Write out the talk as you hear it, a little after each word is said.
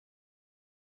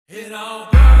It all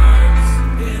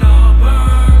burns, it all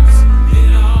burns,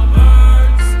 it all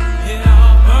burns, it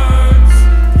all burns,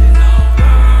 it all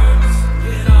burns,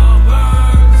 it all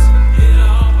burns, it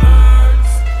all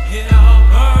burns, it all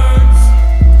burns.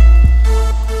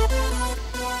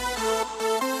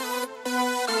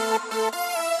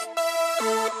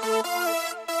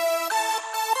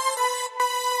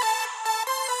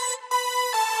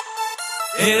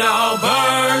 It all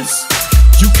burns.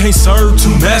 You can't serve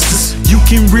two masters. You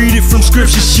can read it from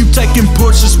scriptures. You taking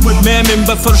portraits with Mammon,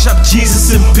 but Photoshop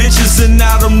Jesus in pictures. And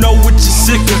I don't know what you're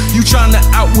sick of. You tryna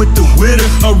out with the whitta,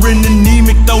 or an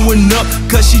anemic throwing up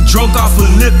cause she drunk off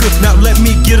of liquor. Now let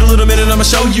me get a little minute, I'ma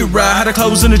show you right how the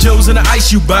clothes and the jewels and the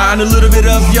ice you buy, and a little bit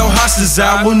of your heart's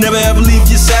desire will never ever leave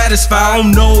you satisfied. I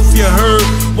don't know if you heard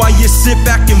why you sit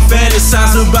back and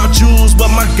fantasize about Julius,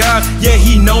 but my God, yeah,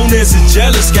 he known as a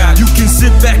jealous guy. You can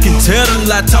sit back and tell a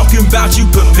lie, talking about you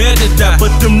prepared to die,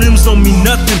 but them rims don't mean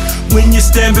nothing when you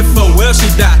stand before El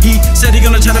Shaddai. He said he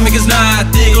gonna try to make his night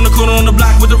dig on the corner on the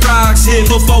block with the rocks hit.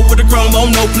 Full folk with the chrome, oh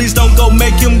no, please don't go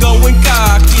make him go and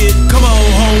cock it. Come on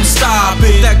home, stop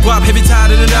it. That guap heavy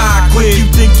tighter than I quit. You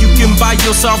think you can buy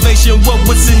your salvation?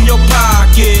 What's in your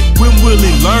pocket? When will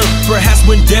he learn? Perhaps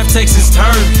when death takes his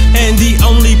turn, and the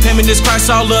only payment is Christ,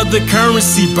 all of the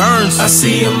currency burns. I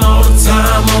see him all the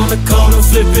time on the corner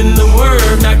flipping the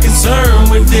word, not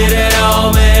concerned with it at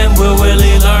all, man. Will he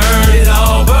learn? It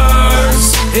all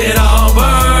burns, it all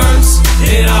burns,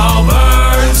 it all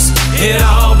burns, it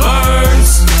all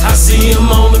burns. I see him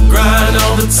on the grind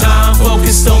all the time,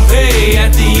 focused on pay.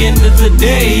 At the end of the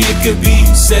day, it could be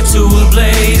set to a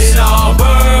blaze. It all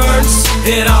burns,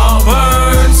 it all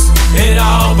burns, it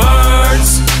all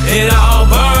burns, it all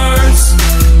burns.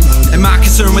 Am I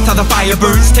concerned with how the fire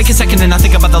burns? Take a second and I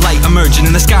think about the light emerging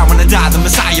in the sky. When I die, the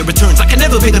Messiah returns. I can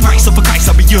never pay the price, so for Christ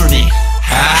I'll be yearning.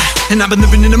 And I've been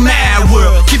living in a mad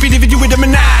world, keep it even doing them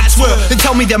and I swear. They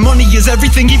tell me that money is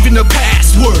everything, even a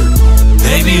password.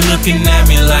 They be looking at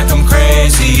me like I'm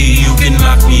crazy. You can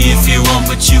mock me if you want,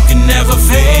 but you can never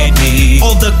fade me.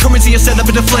 All the currency is set up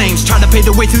in the flames, trying to pay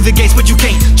the way through the gates, but you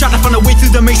can't. Trying to find a way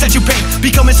through the maze that you paint,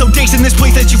 becoming so dazed in this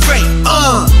place that you faint.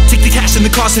 Take the cash and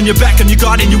the cost on your back on your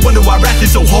guard, and you wonder why wrath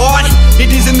is so hard.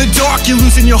 It is in the dark, you're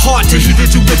losing your heart to heathen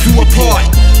to rip you apart.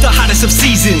 The hottest of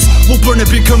seasons will burn up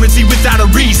your currency without a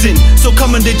reason. So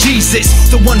come unto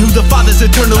Jesus, the one who the Father's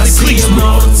eternally pleased with. I see him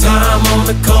all the time on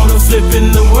the corner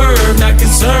flipping the word, not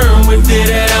concerned with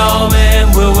it at all, man.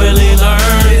 Will he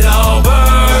learn? It all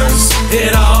burns,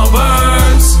 it all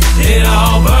burns, it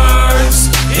all burns,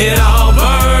 it all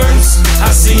burns. I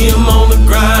see him on the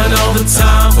grind all the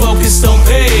time, focused on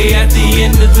pay. At the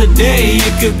end of the day,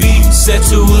 it could be set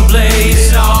to a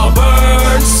blaze. It all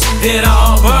burns, it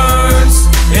all burns,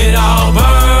 it all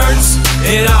burns,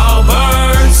 it all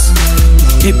burns.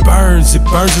 It burns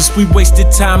as we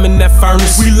wasted time in that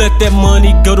furnace. We let that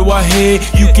money go to our head,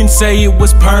 you can say it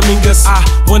was perming us. I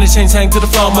wanna change hang to the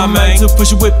floor, my man, to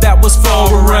push a whip that was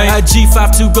for a rain. I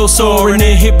G5 to go soaring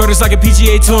and hit burgers like a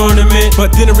PGA tournament.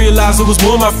 But then I realized it was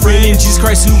more my friend, Jesus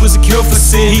Christ, who was a cure for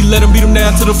sin. He let him beat him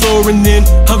down to the floor and then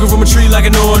hung from a tree like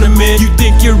an ornament. You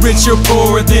think you're rich, you're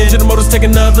poorer than General Motors take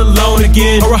another loan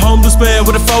again, or a homeless man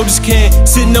with a folders can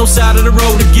sitting on side of the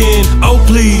road again. Oh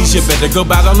please, you better go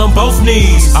bow down on both knees.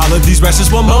 All of these rashes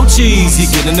want more cheese. He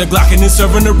getting the Glock and then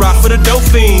serving the rock for the dope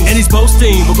fiends. And he's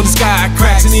boasting, but when the sky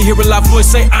cracks and he hear a loud voice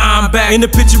say, I'm back, and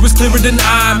the picture is clearer than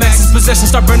IMAX. His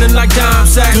possessions start burning like dime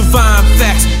sacks. Divine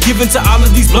facts given to all of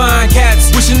these blind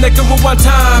cats, wishing they could rewind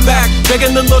time back,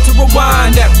 begging the Lord to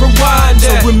rewind that, rewind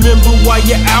that. So remember why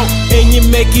you're out and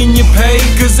you're making your pay,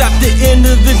 cause at the end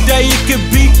of the day it could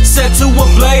be set to a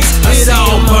blaze. It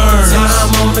all burns.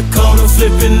 Time on the corner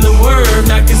flipping the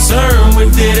word, not concerned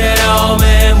with it at all,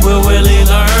 man. Will he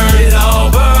learn? It all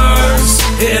burns,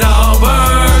 it all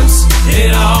burns,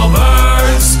 it all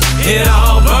burns, it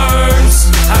all burns.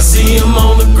 I see him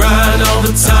on the grind all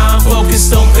the time,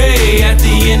 focused on pay. At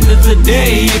the end of the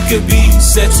day, it could be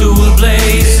set to a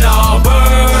blaze. It all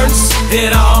burns,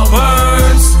 it all